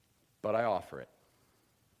 but I offer it.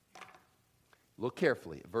 Look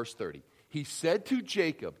carefully at verse 30. He said to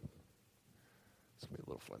Jacob, this may be a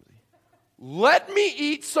little flimsy, let me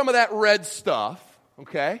eat some of that red stuff,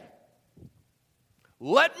 okay?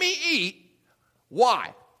 Let me eat.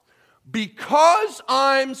 Why? Because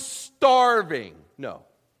I'm starving. No.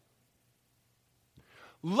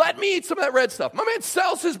 Let me eat some of that red stuff. My man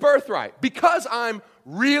sells his birthright because I'm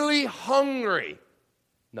really hungry.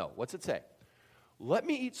 No, what's it say? Let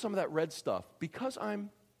me eat some of that red stuff because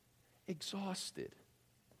I'm exhausted.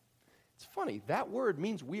 It's funny, that word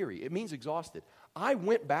means weary. It means exhausted. I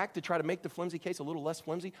went back to try to make the flimsy case a little less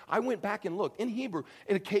flimsy. I went back and looked. In Hebrew,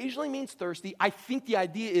 it occasionally means thirsty. I think the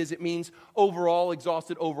idea is it means overall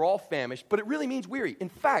exhausted, overall famished, but it really means weary. In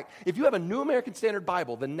fact, if you have a New American Standard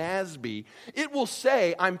Bible, the NASB, it will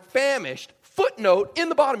say, I'm famished, footnote, in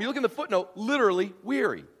the bottom. You look in the footnote, literally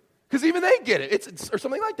weary. Because even they get it. It's or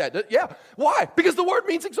something like that. Yeah. Why? Because the word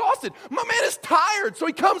means exhausted. My man is tired, so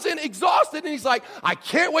he comes in exhausted, and he's like, I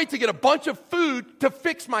can't wait to get a bunch of food to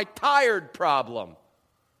fix my tired problem.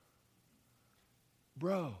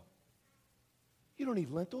 bro, you don't need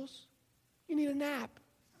lentils. You need a nap.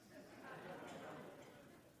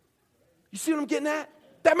 You see what I'm getting at?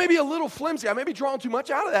 That may be a little flimsy. I may be drawing too much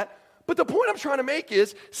out of that. But the point I'm trying to make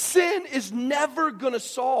is sin is never going to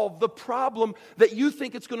solve the problem that you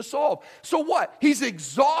think it's going to solve. So what? He's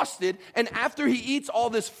exhausted, and after he eats all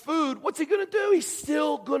this food, what's he going to do? He's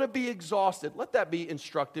still going to be exhausted. Let that be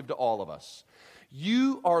instructive to all of us.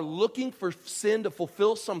 You are looking for sin to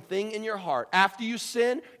fulfill something in your heart. After you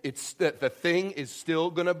sin, it's the thing is still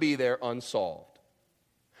going to be there unsolved.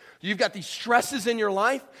 You've got these stresses in your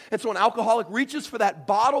life, and so an alcoholic reaches for that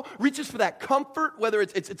bottle, reaches for that comfort, whether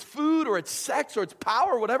it's food or it's sex or it's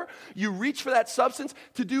power or whatever. You reach for that substance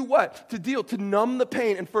to do what? To numb the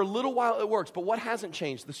pain, and for a little while it works. But what hasn't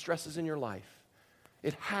changed? The stresses in your life.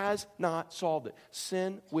 It has not solved it.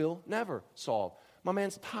 Sin will never solve. My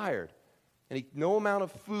man's tired, and no amount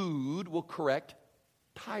of food will correct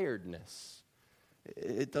tiredness.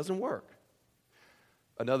 It doesn't work.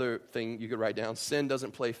 Another thing you could write down, sin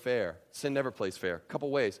doesn't play fair. Sin never plays fair. A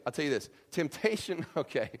couple ways. I'll tell you this. Temptation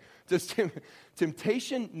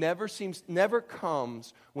never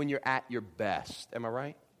comes when you're at your best. Am I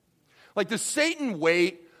right? Like, does Satan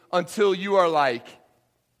wait until you are like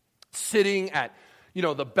sitting at,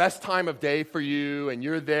 the best time of day for you, and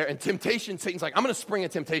you're there, and Satan's like, I'm going to spring a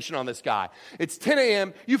temptation on this guy. It's 10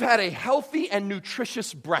 a.m. You've had a healthy and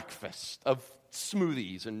nutritious breakfast of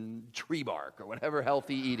smoothies and tree bark or whatever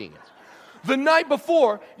healthy eating is. The night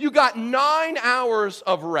before, you got 9 hours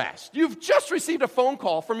of rest. You've just received a phone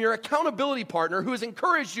call from your accountability partner who has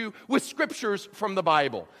encouraged you with scriptures from the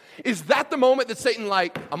Bible. Is that the moment that Satan I'm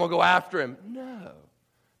going to go after him? No,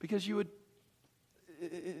 because you would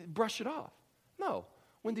brush it off. No,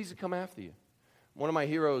 when does he come after you? One of my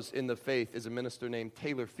heroes in the faith is a minister named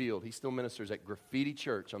Taylor Field. He still ministers at Graffiti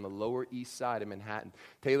Church on the Lower East Side of Manhattan.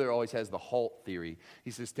 Taylor always has the HALT theory.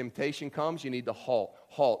 He says, temptation comes, you need to halt.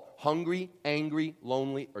 Halt. Hungry, angry,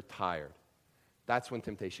 lonely, or tired. That's when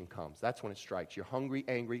temptation comes. That's when it strikes. You're hungry,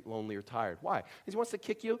 angry, lonely, or tired. Why? Because he wants to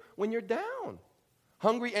kick you when you're down.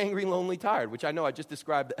 Hungry, angry, lonely, tired, which I know I just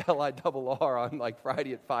described the LIRR on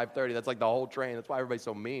Friday at 5:30. That's like the whole train. That's why everybody's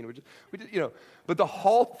so mean. But the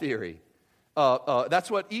HALT theory, that's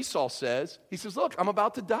what Esau says. He says, look, I'm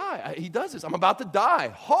about to die. He does this. I'm about to die.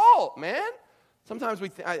 Halt, man. Sometimes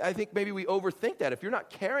I think maybe we overthink that. If you're not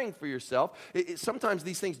caring for yourself, sometimes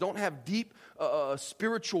these things don't have deep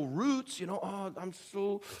spiritual roots. I'm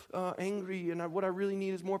so angry, and what I really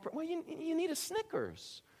need is more. Well, you need a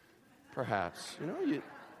Snickers, perhaps.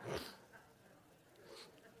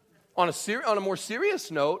 On a more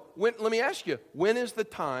serious note, let me ask you, when is the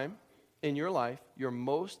time in your life you're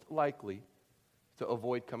most likely to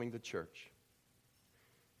avoid coming to church?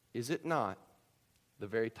 Is it not the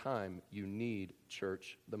very time you need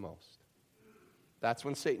church the most? That's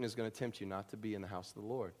when Satan is going to tempt you not to be in the house of the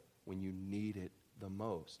Lord, when you need it the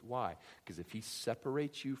most. Why? Because if he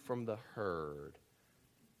separates you from the herd.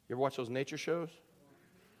 You ever watch those nature shows?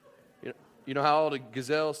 You know how all the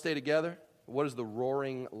gazelles stay together? What does the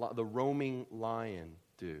roaming lion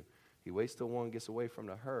do? He waits till one gets away from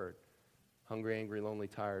the herd. Hungry, angry, lonely,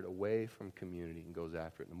 tired, away from community, and goes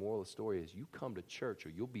after it. And the moral of the story is you come to church or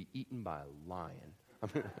you'll be eaten by a lion.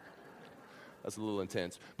 That's a little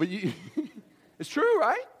intense. But it's true,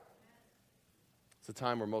 right? It's the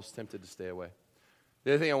time we're most tempted to stay away.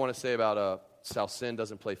 The other thing I want to say about how sin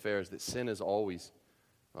doesn't play fair is that sin is always,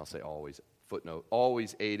 I'll say always, footnote,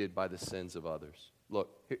 always aided by the sins of others. Look,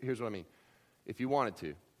 here's what I mean. If you wanted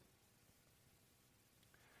to,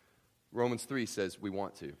 Romans 3 says we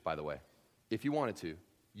want to, by the way. If you wanted to,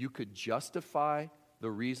 you could justify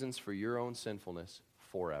the reasons for your own sinfulness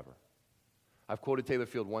forever. I've quoted Taylor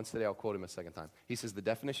Field once today. I'll quote him a second time. He says the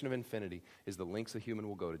definition of infinity is the lengths a human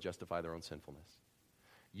will go to justify their own sinfulness.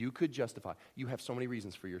 You could justify. You have so many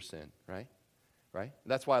reasons for your sin, right? Right?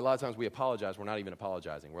 That's why a lot of times we apologize. We're not even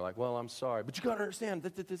apologizing. We're like, well, I'm sorry. But you got to understand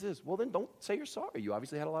that this is. Well, then don't say you're sorry. You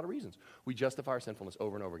obviously had a lot of reasons. We justify our sinfulness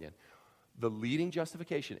over and over again. The leading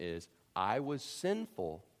justification is, I was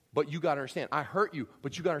sinful, but you got to understand. I hurt you,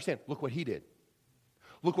 but you got to understand. Look what he did.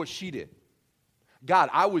 Look what she did. God,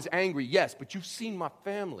 I was angry, yes, but you've seen my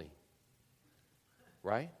family.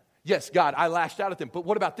 Right? Yes, God, I lashed out at them, but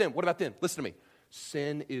what about them? What about them? Listen to me.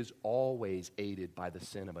 Sin is always aided by the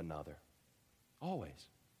sin of another. Always.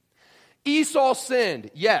 Esau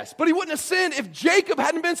sinned, yes, but he wouldn't have sinned if Jacob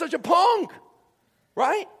hadn't been such a punk,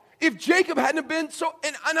 right? If Jacob hadn't been so,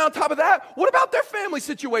 and on top of that, what about their family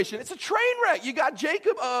situation? It's a train wreck. You got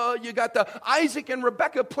Jacob, you got the Isaac and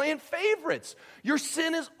Rebekah playing favorites. Your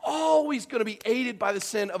sin is always going to be aided by the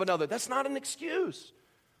sin of another. That's not an excuse.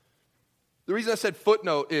 The reason I said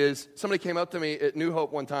footnote is somebody came up to me at New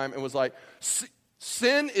Hope one time and was like,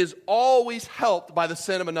 sin is always helped by the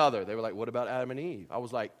sin of another. They were like, what about Adam and Eve? I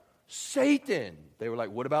was like, Satan. They were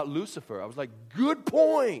like, what about Lucifer? I was like, good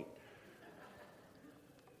point.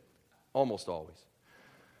 Almost always.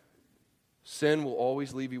 Sin will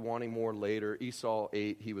always leave you wanting more later. Esau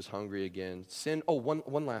ate, he was hungry again. Sin,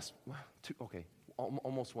 one last,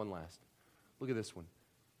 almost one last. Look at this one.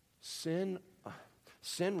 Sin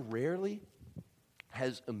rarely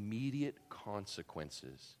has immediate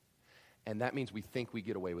consequences. And that means we think we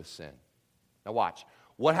get away with sin. Now watch.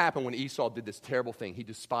 What happened when Esau did this terrible thing? He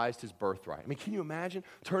despised his birthright. I mean, can you imagine?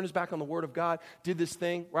 Turned his back on the word of God, did this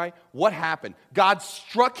thing, right? What happened? God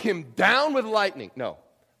struck him down with lightning. No.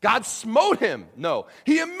 God smote him. No.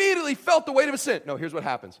 He immediately felt the weight of his sin. No, here's what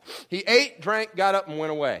happens. He ate, drank, got up, and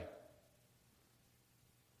went away.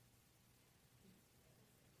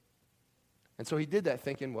 And so he did that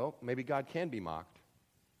thinking, well, maybe God can be mocked.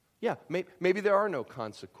 Yeah, maybe there are no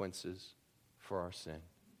consequences for our sin.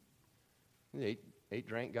 He ate,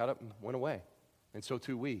 drank, got up, and went away. And so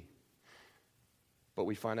too we. But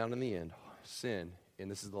we find out in the end, sin,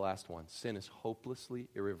 and this is the last one, sin is hopelessly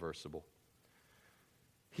irreversible.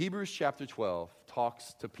 Hebrews chapter 12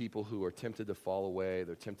 talks to people who are tempted to fall away,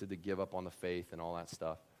 they're tempted to give up on the faith and all that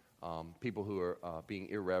stuff, people who are being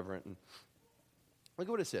irreverent. And look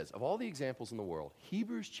at what it says. Of all the examples in the world,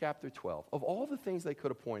 Hebrews chapter 12, of all the things they could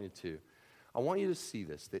have pointed to, I want you to see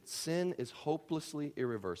this, that sin is hopelessly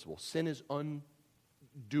irreversible. Sin is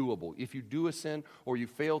undoable. If you do a sin or you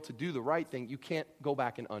fail to do the right thing, you can't go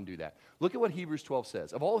back and undo that. Look at what Hebrews 12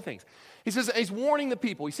 says. Of all the things, he says, he's warning the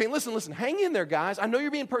people. He's saying, listen, hang in there, guys. I know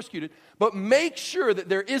you're being persecuted, but make sure that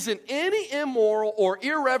there isn't any immoral or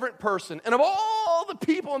irreverent person. And of all the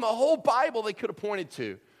people in the whole Bible they could have pointed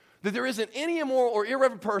to, that there isn't any immoral or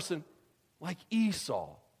irreverent person like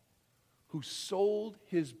Esau, who sold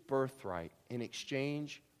his birthright in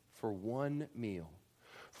exchange for one meal.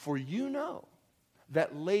 For you know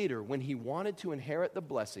that later, when he wanted to inherit the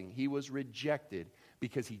blessing, he was rejected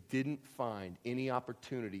because he didn't find any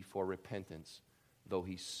opportunity for repentance, though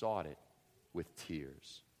he sought it with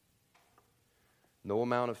tears. No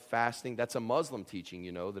amount of fasting. That's a Muslim teaching,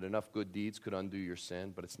 that enough good deeds could undo your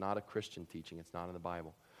sin, but it's not a Christian teaching. It's not in the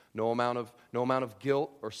Bible. No amount of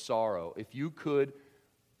guilt or sorrow. If you could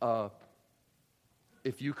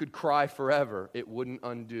cry forever, it wouldn't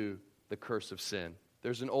undo the curse of sin.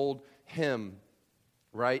 There's an old hymn,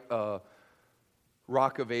 right?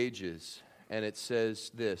 Rock of Ages, and it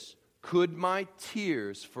says this: could my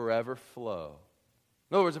tears forever flow?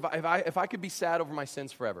 In other words, if I could be sad over my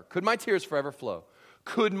sins forever, could my tears forever flow?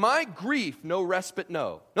 Could my grief no respite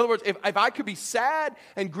know? In other words, if I could be sad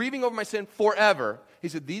and grieving over my sin forever, he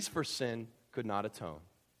said, these for sin could not atone.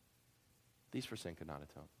 These for sin could not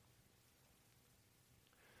atone.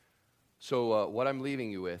 So what I'm leaving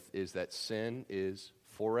you with is that sin is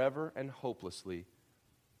forever and hopelessly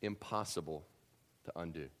impossible to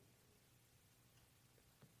undo.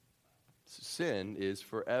 Sin is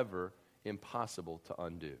forever impossible to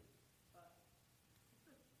undo.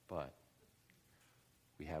 But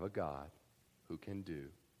we have a God who can do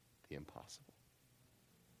the impossible.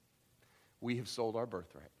 We have sold our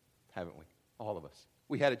birthright, haven't we? All of us.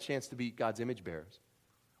 We had a chance to be God's image bearers.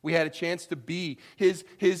 We had a chance to be his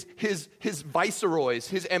viceroys,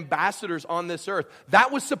 his ambassadors on this earth.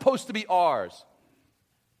 That was supposed to be ours.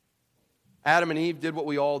 Adam and Eve did what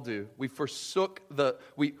we all do. We forsook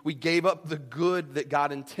we gave up the good that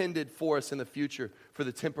God intended for us in the future for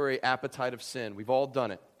the temporary appetite of sin. We've all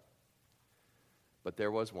done it. But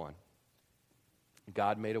there was one.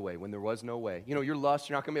 God made a way when there was no way. Your lust,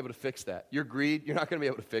 you're not going to be able to fix that. Your greed, you're not going to be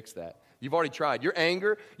able to fix that. You've already tried. Your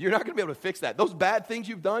anger, you're not going to be able to fix that. Those bad things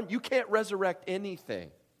you've done, you can't resurrect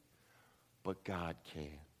anything. But God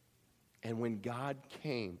can. And when God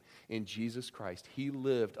came in Jesus Christ, he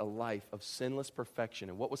lived a life of sinless perfection.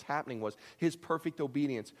 And what was happening was his perfect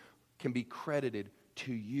obedience can be credited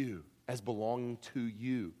to you as belonging to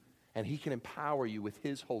you. And he can empower you with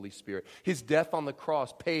his Holy Spirit. His death on the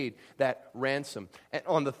cross paid that ransom. And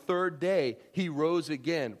on the third day, he rose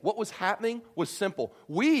again. What was happening was simple.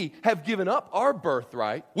 We have given up our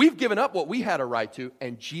birthright. We've given up what we had a right to.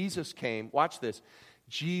 And Jesus came. Watch this.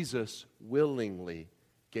 Jesus willingly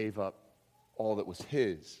gave up all that was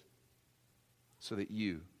his so that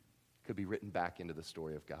you could be written back into the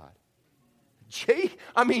story of God.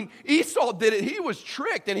 Esau did it. He was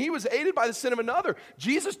tricked, and he was aided by the sin of another.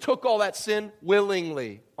 Jesus took all that sin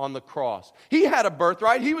willingly on the cross. He had a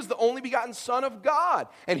birthright. He was the only begotten Son of God,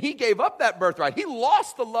 and he gave up that birthright. He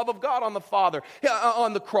lost the love of God on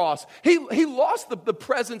the cross. He lost the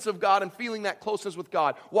presence of God and feeling that closeness with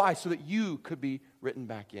God. Why? So that you could be written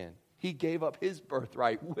back in. He gave up his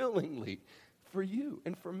birthright willingly for you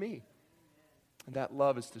and for me. And that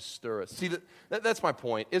love is to stir us. See, that's my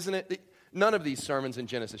point, isn't it? None of these sermons in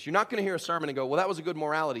Genesis, you're not going to hear a sermon and go, well, that was a good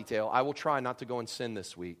morality tale. I will try not to go and sin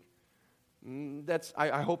this week.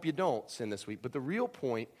 I hope you don't sin this week. But the real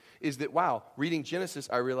point is that, wow, reading Genesis,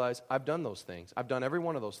 I realize I've done those things. I've done every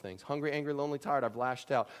one of those things. Hungry, angry, lonely, tired. I've lashed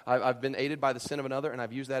out. I've been aided by the sin of another, and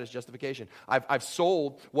I've used that as justification. I've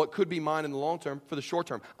sold what could be mine in the long term for the short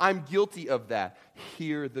term. I'm guilty of that.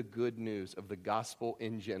 Hear the good news of the gospel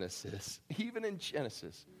in Genesis. Even in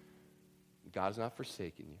Genesis, God has not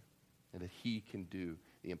forsaken you, and that he can do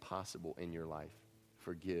the impossible in your life,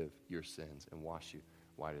 forgive your sins, and wash you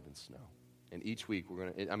whiter than snow. And each week,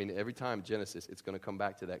 every time Genesis, it's going to come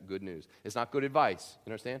back to that good news. It's not good advice,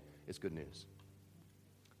 you understand? It's good news.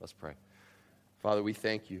 Let's pray. Father, we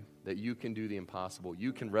thank you that you can do the impossible.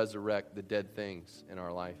 You can resurrect the dead things in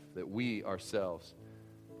our life that we ourselves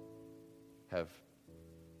have,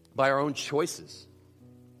 by our own choices,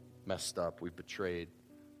 messed up. We've betrayed,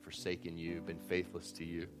 forsaken you, been faithless to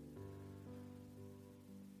you.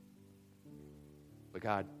 But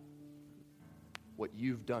God, what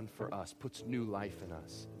you've done for us puts new life in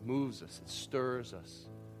us, moves us, it stirs us.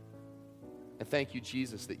 And thank you,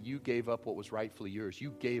 Jesus, that you gave up what was rightfully yours.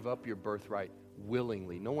 You gave up your birthright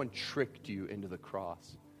willingly. No one tricked you into the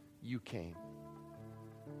cross. You came.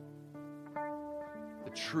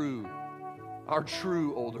 Our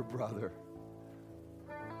true older brother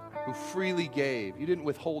who freely gave. You didn't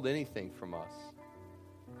withhold anything from us.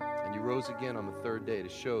 And you rose again on the third day to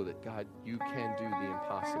show that, God, you can do the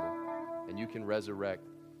impossible. And you can resurrect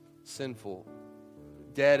sinful,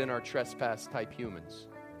 dead in our trespass type humans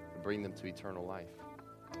and bring them to eternal life.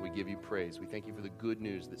 We give you praise. We thank you for the good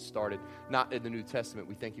news that started not in the New Testament.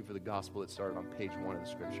 We thank you for the gospel that started on page 1 of the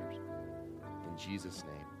scriptures. In Jesus'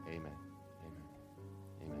 name, amen. Amen.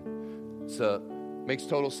 Amen. So it makes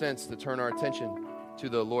total sense to turn our attention to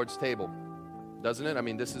the Lord's table, doesn't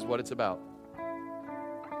it? This is what it's about.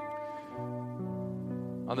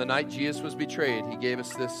 On the night Jesus was betrayed, he gave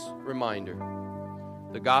us this reminder.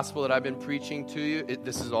 The gospel that I've been preaching to you,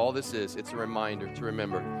 this is all this is. It's a reminder to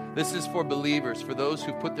remember. This is for believers, for those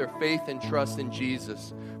who put their faith and trust in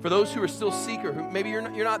Jesus, for those who are still seeker, who maybe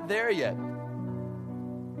you're not there yet.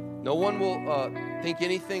 No one will think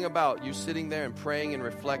anything about you sitting there and praying and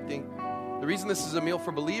reflecting. The reason this is a meal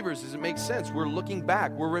for believers is it makes sense. We're looking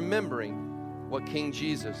back. We're remembering what King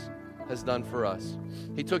Jesus has done for us.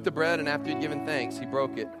 He took the bread, and after he'd given thanks, he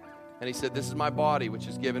broke it. And he said, this is my body, which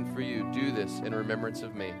is given for you. Do this in remembrance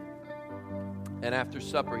of me. And after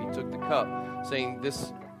supper, he took the cup, saying,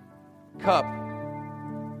 this cup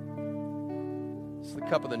is the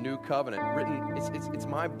cup of the new covenant. Written, it's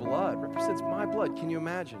my blood. Represents my blood. Can you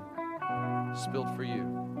imagine? Spilled for you.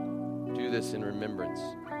 Do this in remembrance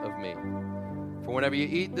of me. For whenever you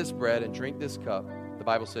eat this bread and drink this cup, the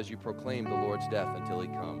Bible says you proclaim the Lord's death until he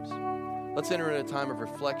comes. Let's enter in a time of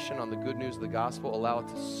reflection on the good news of the gospel. Allow it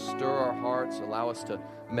to stir our hearts. Allow us to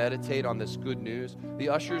meditate on this good news. The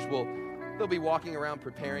ushers they'll be walking around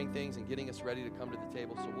preparing things and getting us ready to come to the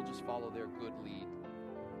table, so we'll just follow their good lead.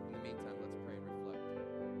 In the meantime, let's pray and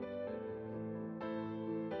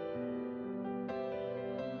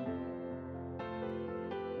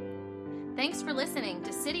reflect. Thanks for listening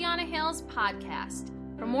to City on a Hill's podcast.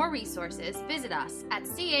 For more resources, visit us at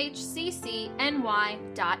chccny.com.